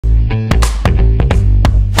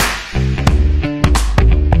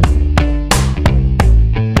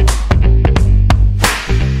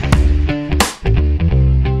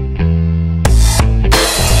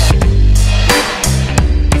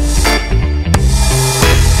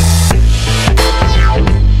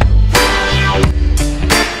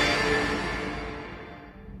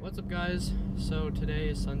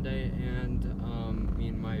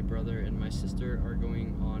sister are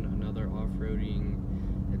going on another off-roading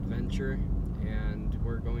adventure, and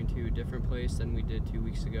we're going to a different place than we did 2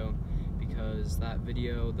 weeks ago, because that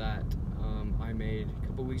video that I made a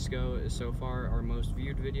couple weeks ago is so far our most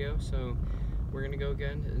viewed video. So we're gonna go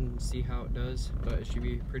again and see how it does, but it should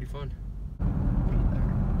be pretty fun.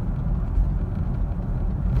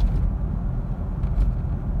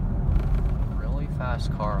 Really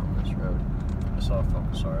fast car on this road. I saw a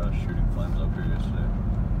Focusara shooting flames up here yesterday.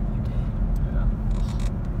 You did? Yeah.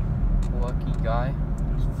 Lucky guy.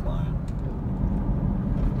 It was flying.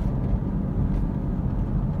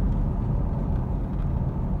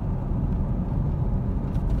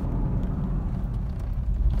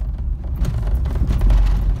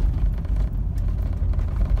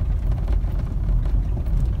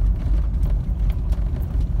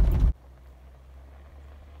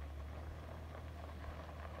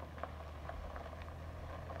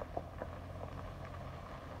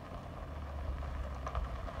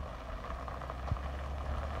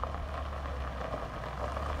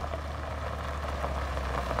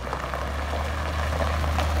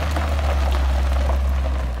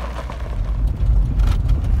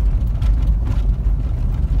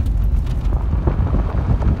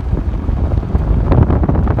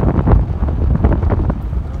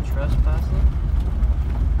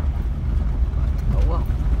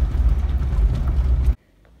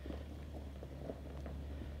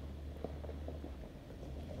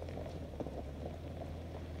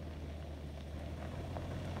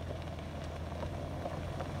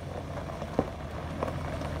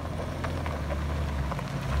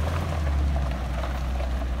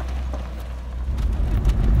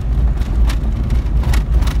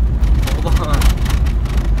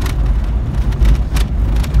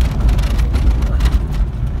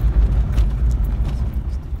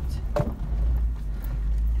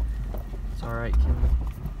 Alright, can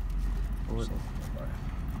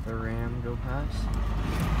the Ram go past?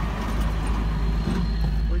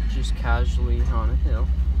 We're just casually on a hill.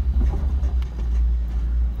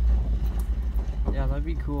 Yeah, that'd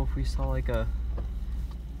be cool if we saw like a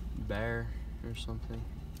bear or something.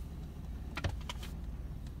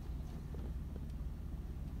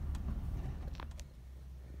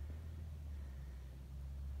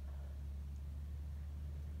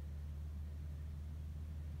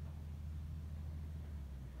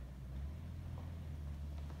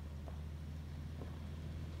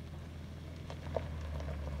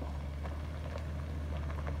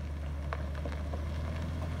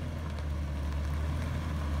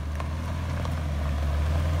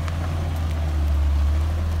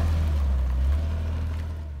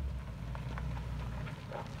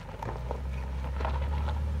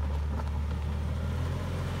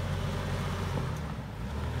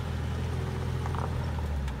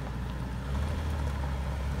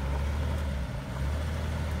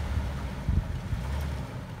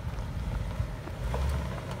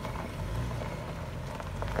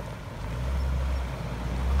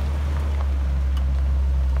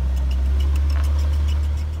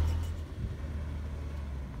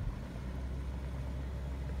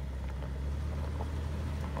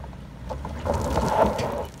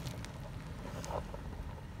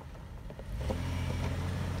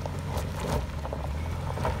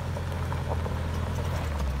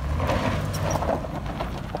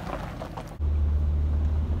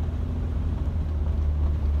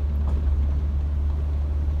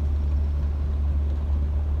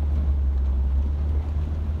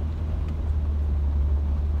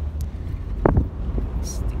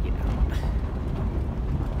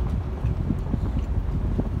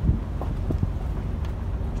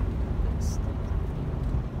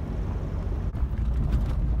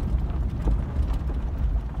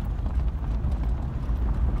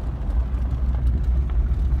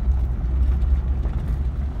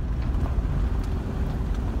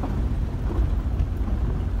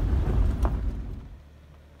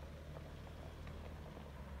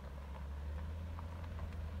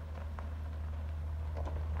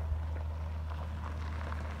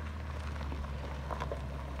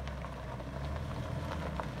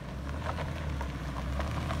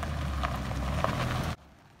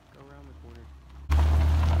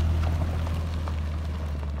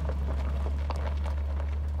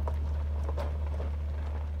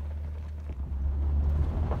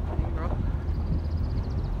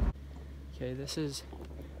 Okay, this is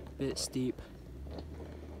a bit steep,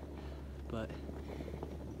 but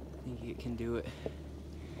I think it can do it.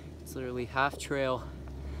 It's literally half trail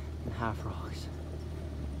and half rocks.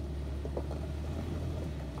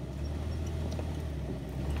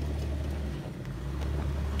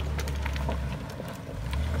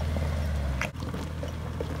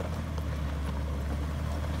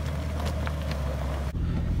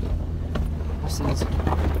 crosses.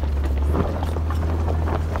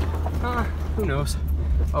 Who knows?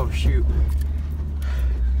 Oh shoot.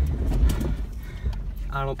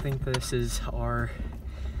 I don't think this is our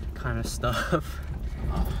kind of stuff.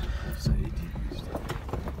 It's ATV stuff.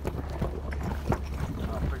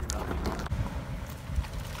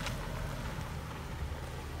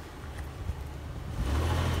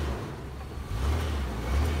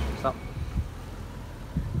 Stop.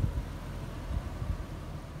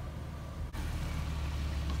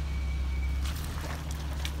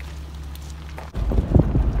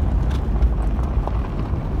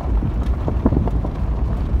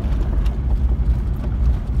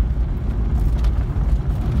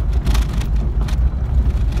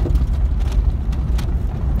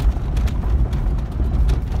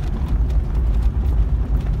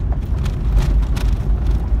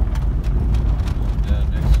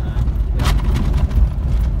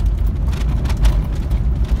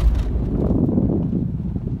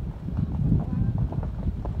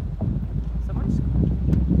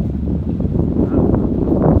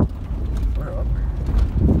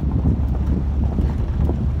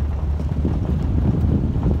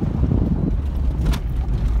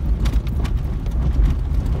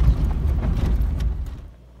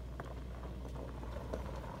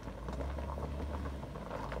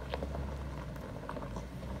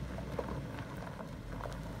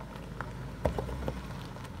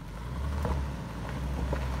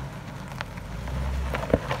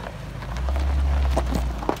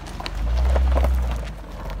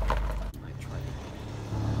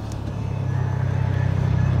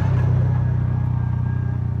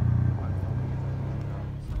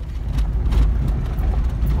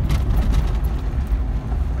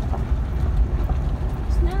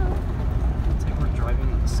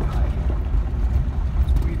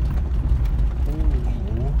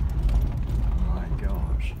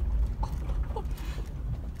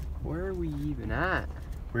 Where are we even at?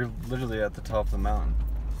 We're literally at the top of the mountain.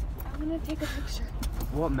 I'm gonna take a picture.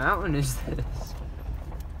 What mountain is this?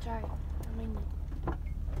 Sorry, I mean,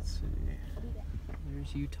 Let's see.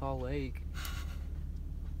 There's Utah Lake.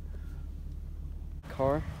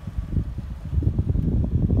 Car.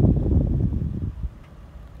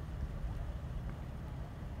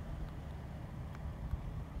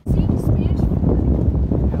 see Spanish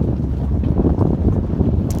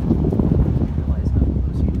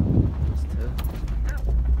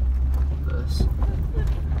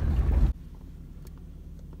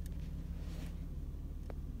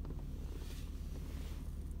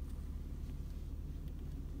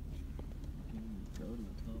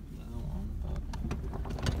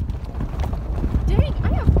Dang,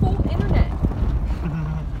 I have full internet.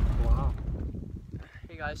 Wow.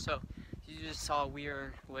 Hey guys, so you just saw we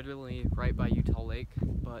are literally right by Utah Lake,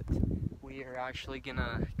 but we are actually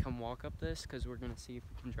gonna come walk up this because we're gonna see if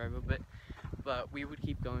we can drive a bit. But we would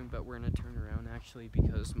keep going, but we're gonna turn around actually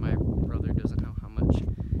because my brother doesn't know how much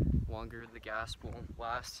longer the gas will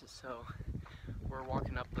last. So we're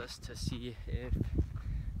walking up this to see if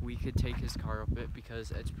we could take his car up it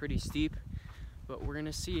because it's pretty steep. But we're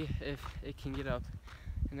gonna see if it can get up,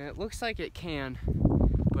 and it looks like it can,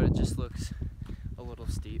 but it just looks a little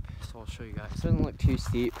steep. So I'll show you guys. It doesn't look too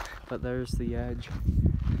steep, but there's the edge.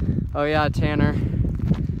 Oh yeah, Tanner,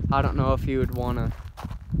 I don't know if you would want to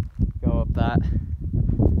go up that.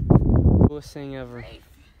 Coolest thing ever.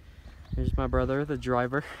 Here's my brother, the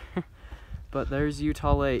driver. But there's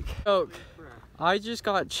Utah Lake. Oh, I just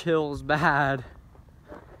got chills bad.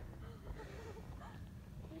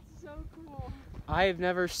 It's so cool. I have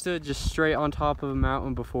never stood just straight on top of a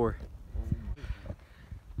mountain before.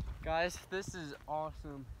 Guys, this is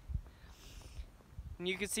awesome. And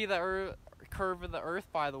you can see the curve of the earth,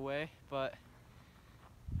 by the way, but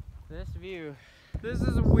this view, this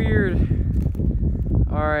is weird.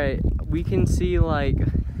 All right, we can see like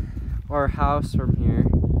our house from here.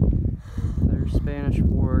 There's Spanish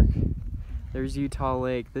Fork. There's Utah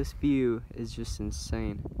Lake. This view is just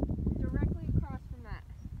insane. Directly across from that.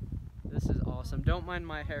 This is awesome. Don't mind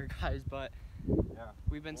my hair, guys, but Yeah.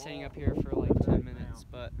 we've been sitting up here for like 10 minutes,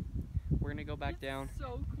 but we're gonna go back down,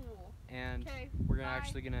 So cool. and Okay, we're bye.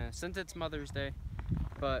 actually gonna, since it's Mother's Day,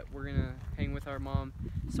 but we're gonna hang with our mom.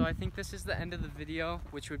 So I think this is the end of the video,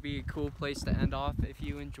 which would be a cool place to end off. If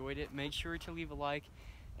you enjoyed it, make sure to leave a like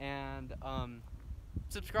and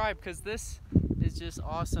subscribe, because this is just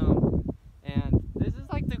awesome, and this is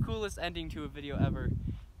like the coolest ending to a video ever.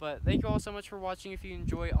 But thank you all so much for watching. If you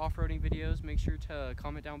enjoy off-roading videos, make sure to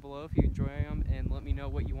comment down below if you enjoy them and let me know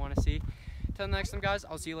what you want to see. Till next time, guys,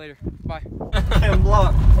 I'll see you later. Bye. And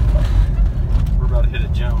block. We're about to hit a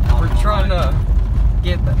jump. We're trying to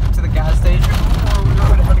get to the gas station before we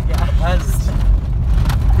run out of gas.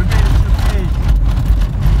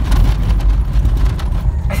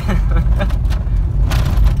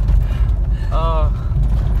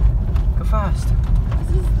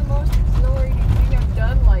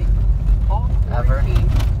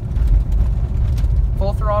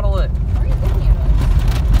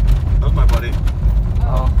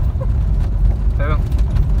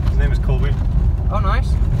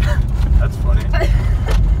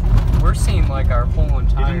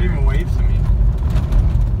 didn't even wave to me.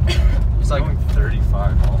 He's like going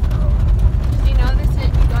 35 off the